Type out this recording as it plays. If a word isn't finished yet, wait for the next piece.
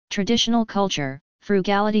Traditional culture,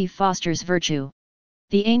 frugality fosters virtue.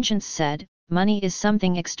 The ancients said, money is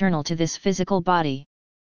something external to this physical body.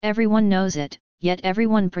 Everyone knows it, yet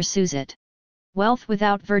everyone pursues it. Wealth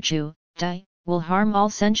without virtue, will harm all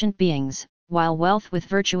sentient beings, while wealth with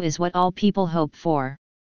virtue is what all people hope for.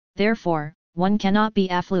 Therefore, one cannot be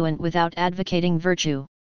affluent without advocating virtue.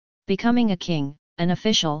 Becoming a king, an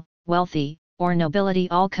official, wealthy, or nobility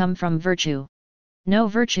all come from virtue. No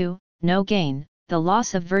virtue, no gain. The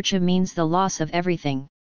loss of virtue means the loss of everything.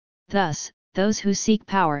 Thus, those who seek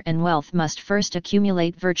power and wealth must first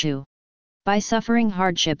accumulate virtue. By suffering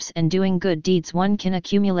hardships and doing good deeds one can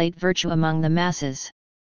accumulate virtue among the masses.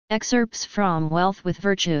 Excerpts from Wealth with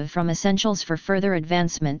Virtue from Essentials for Further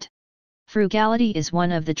Advancement. Frugality is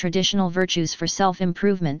one of the traditional virtues for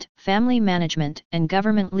self-improvement, family management, and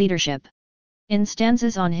government leadership. In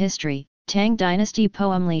stanzas on history, Tang Dynasty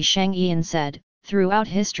poem Li Shangyan said, "Throughout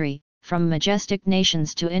history, from majestic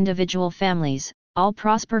nations to individual families, all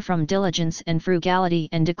prosper from diligence and frugality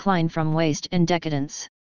and decline from waste and decadence."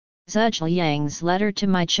 Zhuge letter to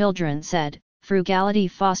my children said, "Frugality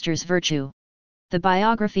fosters virtue." The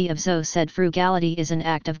biography of Zhou said frugality is an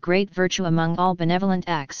act of great virtue among all benevolent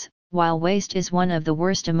acts, while waste is one of the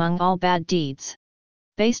worst among all bad deeds.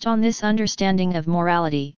 Based on this understanding of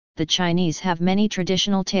morality, the Chinese have many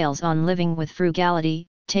traditional tales on living with frugality,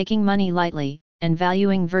 taking money lightly, and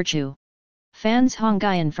valuing virtue. Fan's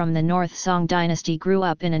Hongyan from the North Song dynasty grew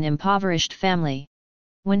up in an impoverished family.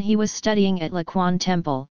 When he was studying at Laquan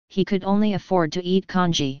Temple, he could only afford to eat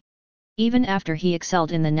congee. Even after he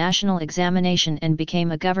excelled in the national examination and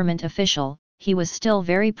became a government official, he was still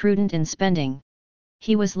very prudent in spending.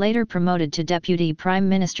 He was later promoted to deputy prime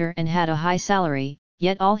minister and had a high salary,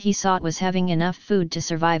 yet all he sought was having enough food to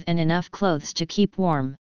survive and enough clothes to keep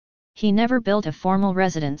warm. He never built a formal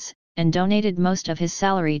residence, and donated most of his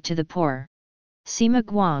salary to the poor. Sima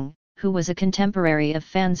Guang, who was a contemporary of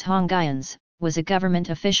Fan's Hongyan's, was a government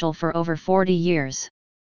official for over 40 years.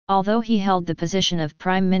 Although he held the position of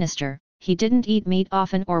prime minister, he didn't eat meat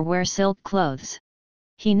often or wear silk clothes.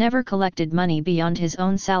 He never collected money beyond his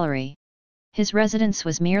own salary. His residence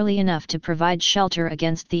was merely enough to provide shelter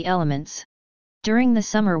against the elements. During the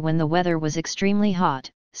summer when the weather was extremely hot,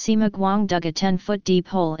 Sima Guang dug a 10-foot deep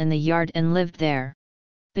hole in the yard and lived there.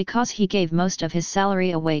 Because he gave most of his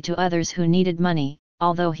salary away to others who needed money,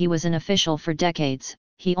 although he was an official for decades,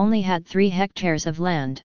 he only had 3 hectares of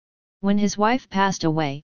land. When his wife passed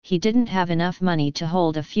away, he didn't have enough money to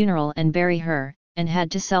hold a funeral and bury her, and had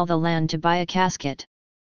to sell the land to buy a casket.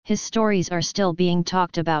 His stories are still being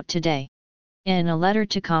talked about today. In a letter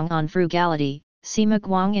to Kong on frugality, Sima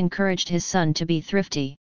Guang encouraged his son to be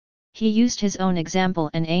thrifty. He used his own example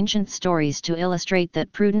and ancient stories to illustrate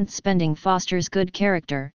that prudent spending fosters good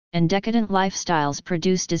character, and decadent lifestyles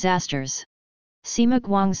produce disasters. Sima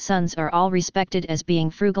Guang's sons are all respected as being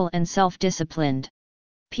frugal and self-disciplined.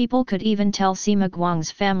 People could even tell Sima Guang's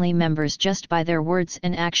family members just by their words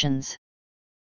and actions.